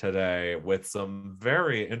today with some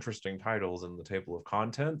very interesting titles in the table of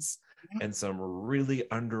contents and some really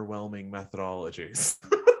underwhelming methodologies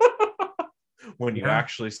when you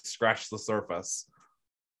actually scratch the surface.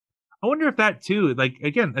 I wonder if that too, like,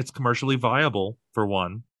 again, it's commercially viable for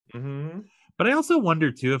one. But I also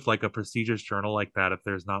wonder too if like a prestigious journal like that, if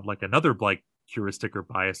there's not like another like heuristic or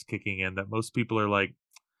bias kicking in that most people are like,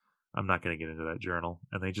 I'm not going to get into that journal,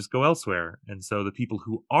 and they just go elsewhere. And so the people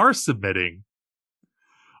who are submitting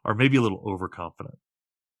are maybe a little overconfident.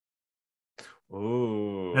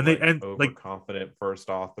 Ooh, and overconfident like, first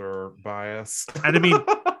author bias. And I mean,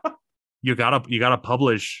 you gotta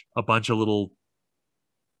publish a bunch of little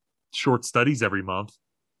short studies every month.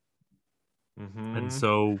 And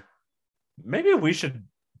so maybe we should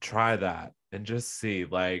try that and just see,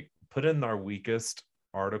 like, put in our weakest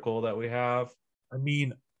article that we have. I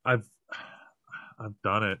mean, I've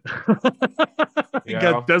done it. I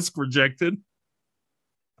got desk rejected.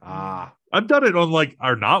 I've done it on like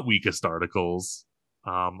our not weakest articles.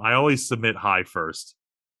 I always submit high first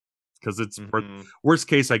because it's worst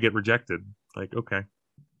case I get rejected. Like, okay.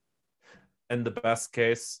 And the best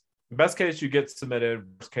case you get submitted.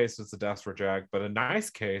 Worst case is a desk reject, but a nice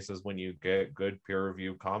case is when you get good peer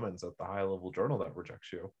review comments at the high level journal that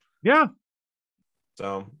rejects you. Yeah.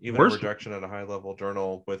 So even a rejection at a high level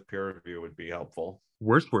journal with peer review would be helpful.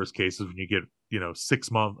 Worst case is when you get, a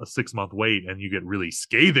 6 month wait and you get really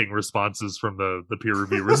scathing responses from the peer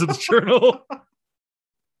reviewers of the journal.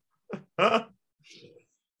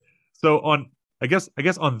 So I guess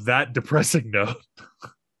on that depressing note,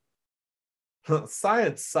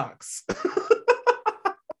 science sucks.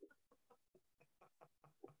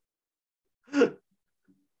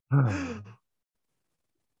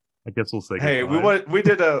 I guess we'll say goodbye. Hey,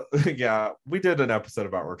 we did an episode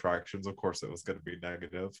about retractions. Of course, it was going to be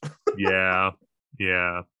negative. yeah.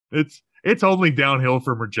 It's only downhill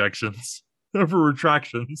from rejections for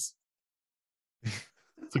retractions.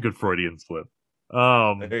 It's a good Freudian slip.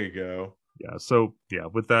 There you go. Yeah. So yeah,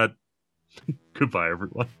 with that, goodbye,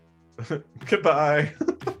 everyone. Goodbye.